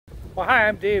Well, hi,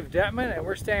 I'm Dave Dettmann, and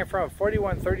we're staying from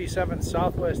 4137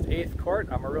 Southwest 8th Court.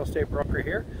 I'm a real estate broker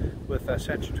here with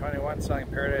Century 21 selling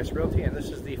Paradise Realty, and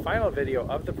this is the final video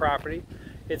of the property.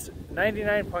 It's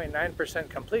 99.9%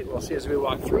 complete. We'll see as we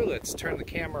walk through. Let's turn the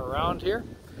camera around here.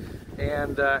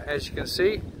 And as you can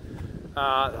see,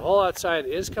 the whole outside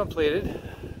is completed.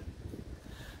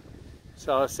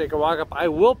 So let's take a walk up. I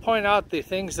will point out the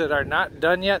things that are not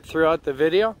done yet throughout the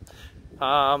video.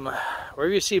 Where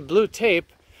you see blue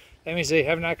tape, that means they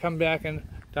have not come back and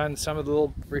done some of the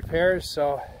little repairs.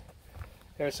 So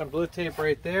there's some blue tape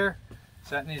right there.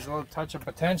 So that needs a little touch of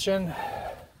attention.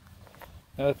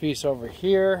 Another piece over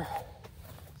here.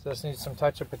 So this needs some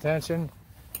touch of attention.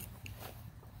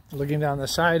 Looking down the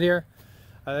side here,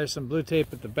 there's some blue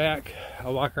tape at the back.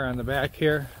 I'll walk around the back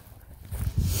here.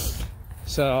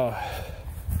 So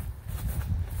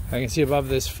I can see above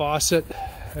this faucet,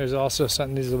 there's also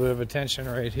something that needs a little bit of attention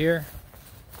right here.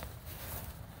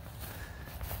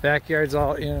 Backyard's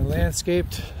all in and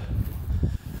landscaped.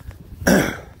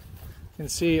 You can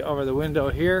see over the window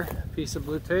here, a piece of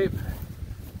blue tape.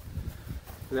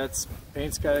 That's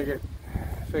paint's got to get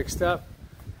fixed up.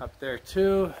 Up there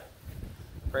too.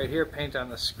 Right here, paint on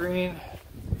the screen.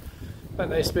 A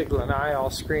nice big lanai all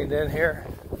screened in here.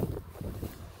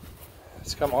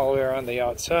 Let's come all the way around the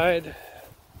outside.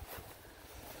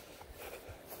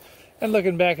 And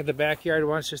looking back at the backyard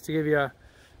once, just to give you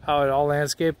how it all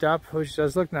landscaped up, which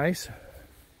does look nice.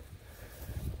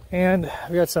 And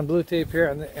we got some blue tape here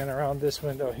and around this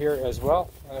window here as well,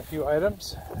 on a few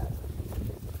items.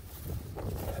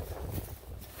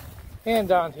 And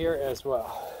down here as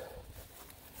well.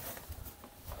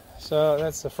 So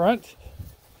that's the front.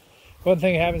 One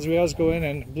thing that happens, we always go in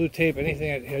and blue tape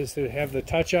anything that has to have the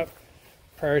touch up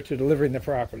prior to delivering the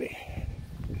property.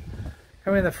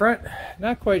 Coming in the front,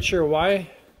 not quite sure why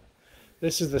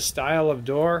this is the style of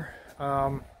door,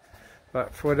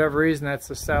 but for whatever reason that's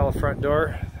the style of front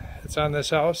door that's on this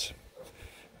house.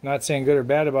 I'm not saying good or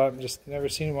bad about it, I've just never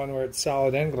seen one where it's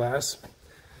solid end glass.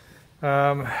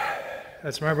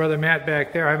 That's my brother Matt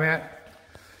back there. Hi Matt.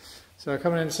 So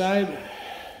coming inside,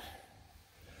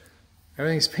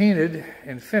 everything's painted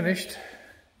and finished.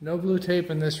 No blue tape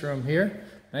in this room here.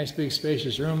 Nice big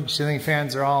spacious room. Ceiling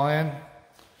fans are all in.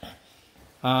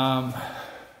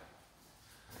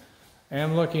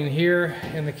 I'm looking here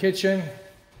in the kitchen,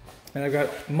 and I've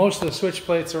got most of the switch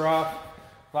plates are off.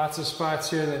 Lots of spots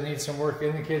here that need some work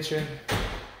in the kitchen.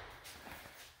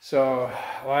 So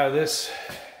a lot of this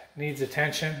needs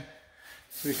attention,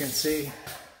 as we can see.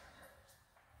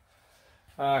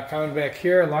 Coming back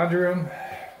here, laundry room.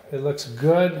 It looks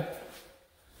good.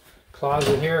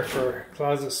 Closet here for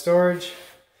closet storage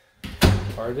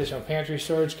or additional pantry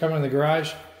storage. Coming in the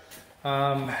garage.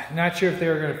 Not sure if they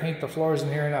were going to paint the floors in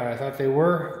here or not. I thought they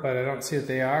were, but I don't see that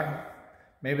they are.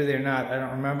 Maybe they're not. I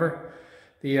don't remember.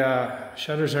 The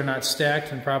shutters are not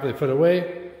stacked and properly put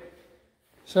away.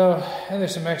 So, and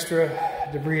there's some extra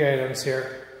debris items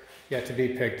here yet to be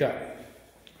picked up.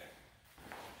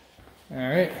 All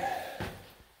right.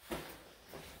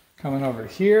 Coming over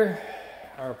here,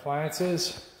 our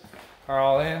appliances are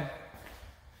all in.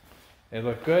 They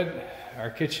look good. Our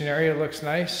kitchen area looks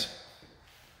nice.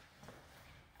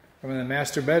 Coming in the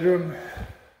master bedroom.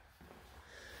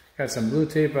 Got some blue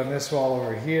tape on this wall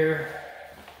over here.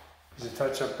 There's a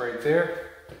touch up right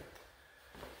there.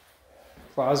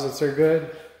 Closets are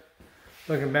good.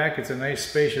 Looking back, it's a nice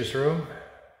spacious room.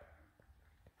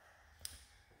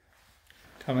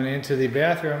 Coming into the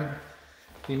bathroom,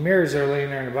 the mirrors are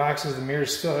laying there in the boxes. The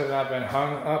mirrors still have not been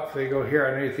hung up. They go here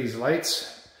underneath these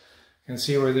lights. You can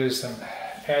see where there's some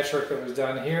patchwork that was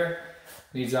done here.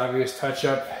 Needs obvious touch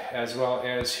up as well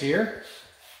as here.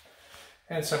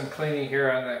 And some cleaning here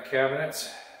on the cabinets.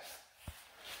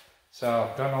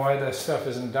 So don't know why this stuff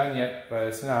isn't done yet, but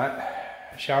it's not.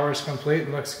 Shower's complete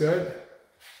and looks good.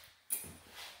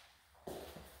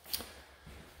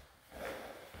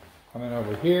 Coming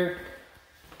over here,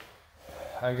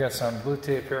 I've got some blue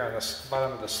tape here on the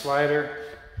bottom of the slider.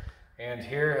 And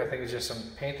here, I think it's just some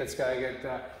paint that's got to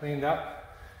get cleaned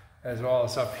up, as well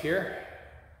as up here.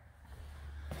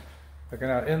 Looking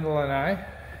out in the lanai.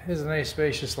 This is a nice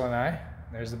spacious lanai.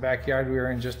 There's the backyard we were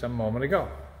in just a moment ago.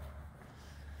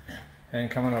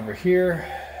 And coming over here,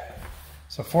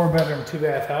 it's a 4-bedroom,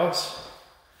 2-bath house.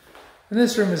 And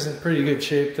this room is in pretty good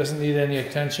shape, doesn't need any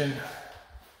attention.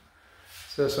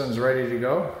 So this one's ready to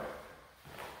go.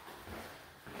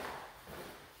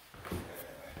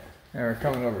 And we're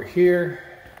coming over here.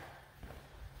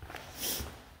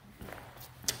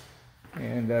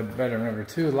 And bedroom number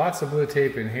 2, lots of blue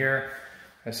tape in here.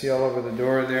 I see all over the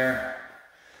door there,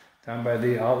 down by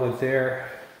the outlet there.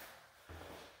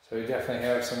 So we definitely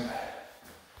have some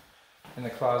in the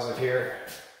closet here.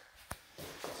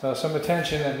 So some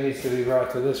attention that needs to be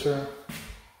brought to this room.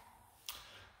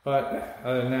 But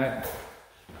other than that,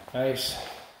 nice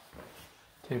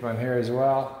tape on here as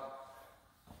well.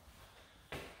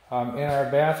 In our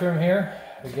bathroom here,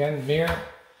 again, mirror,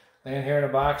 laying here in a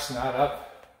box, not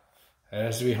up. It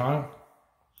has to be hung.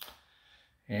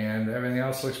 And everything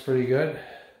else looks pretty good.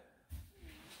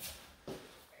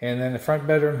 And then the front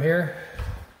bedroom here,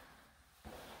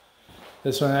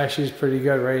 this one actually is pretty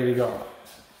good, ready to go.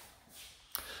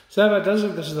 So that does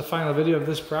it. This is the final video of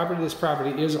this property. This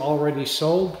property is already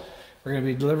sold. We're going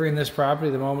to be delivering this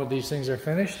property the moment these things are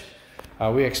finished.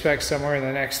 We expect somewhere in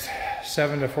the next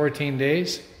 7 to 14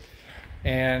 days.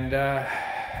 And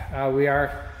we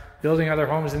are building other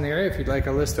homes in the area. If you'd like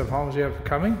a list of homes we have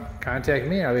coming, contact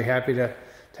me. I'll be happy to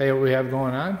tell you what we have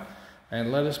going on.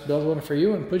 And let us build one for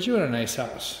you and put you in a nice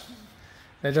house.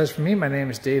 That does for me. My name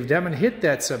is Dave Dettmann. Hit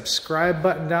that subscribe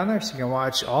button down there so you can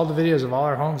watch all the videos of all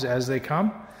our homes as they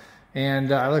come.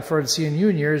 And I look forward to seeing you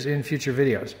and yours in future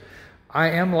videos.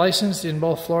 I am licensed in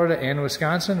both Florida and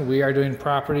Wisconsin. We are doing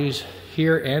properties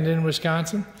here and in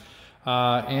Wisconsin.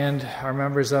 And are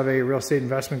members of a real estate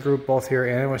investment group both here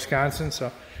and in Wisconsin.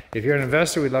 So if you're an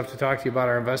investor, we'd love to talk to you about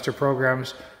our investor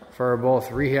programs for both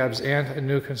rehabs and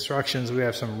new constructions. We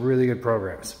have some really good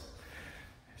programs.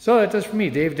 So that does for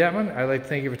me, Dave Dettmann. I'd like to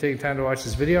thank you for taking time to watch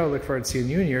this video. I look forward to seeing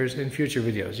you and yours in future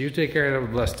videos. You take care and have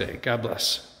a blessed day. God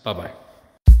bless. Bye-bye.